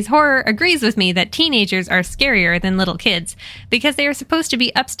Japanese horror agrees with me that teenagers are scarier than little kids, because they are supposed to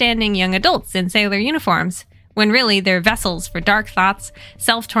be upstanding young adults in sailor uniforms, when really they're vessels for dark thoughts,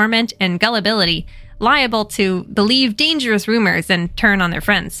 self-torment, and gullibility, liable to believe dangerous rumors and turn on their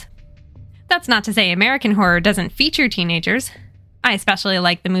friends. That's not to say American horror doesn't feature teenagers. I especially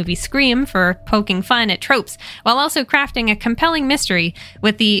like the movie Scream for poking fun at tropes, while also crafting a compelling mystery,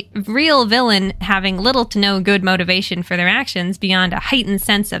 with the real villain having little to no good motivation for their actions beyond a heightened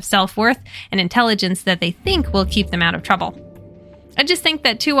sense of self-worth and intelligence that they think will keep them out of trouble. I just think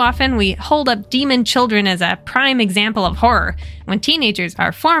that too often we hold up demon children as a prime example of horror, when teenagers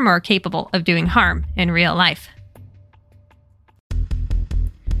are far more capable of doing harm in real life.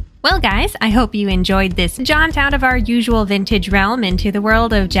 Well, guys, I hope you enjoyed this jaunt out of our usual vintage realm into the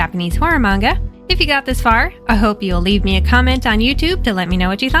world of Japanese horror manga. If you got this far, I hope you'll leave me a comment on YouTube to let me know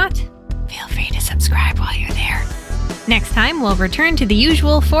what you thought. Feel free to subscribe while you're there. Next time, we'll return to the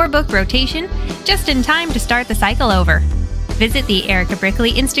usual 4-book rotation, just in time to start the cycle over. Visit the Erica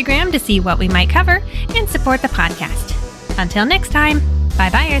Brickley Instagram to see what we might cover and support the podcast. Until next time,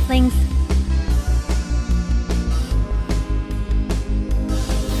 bye-bye, Earthlings.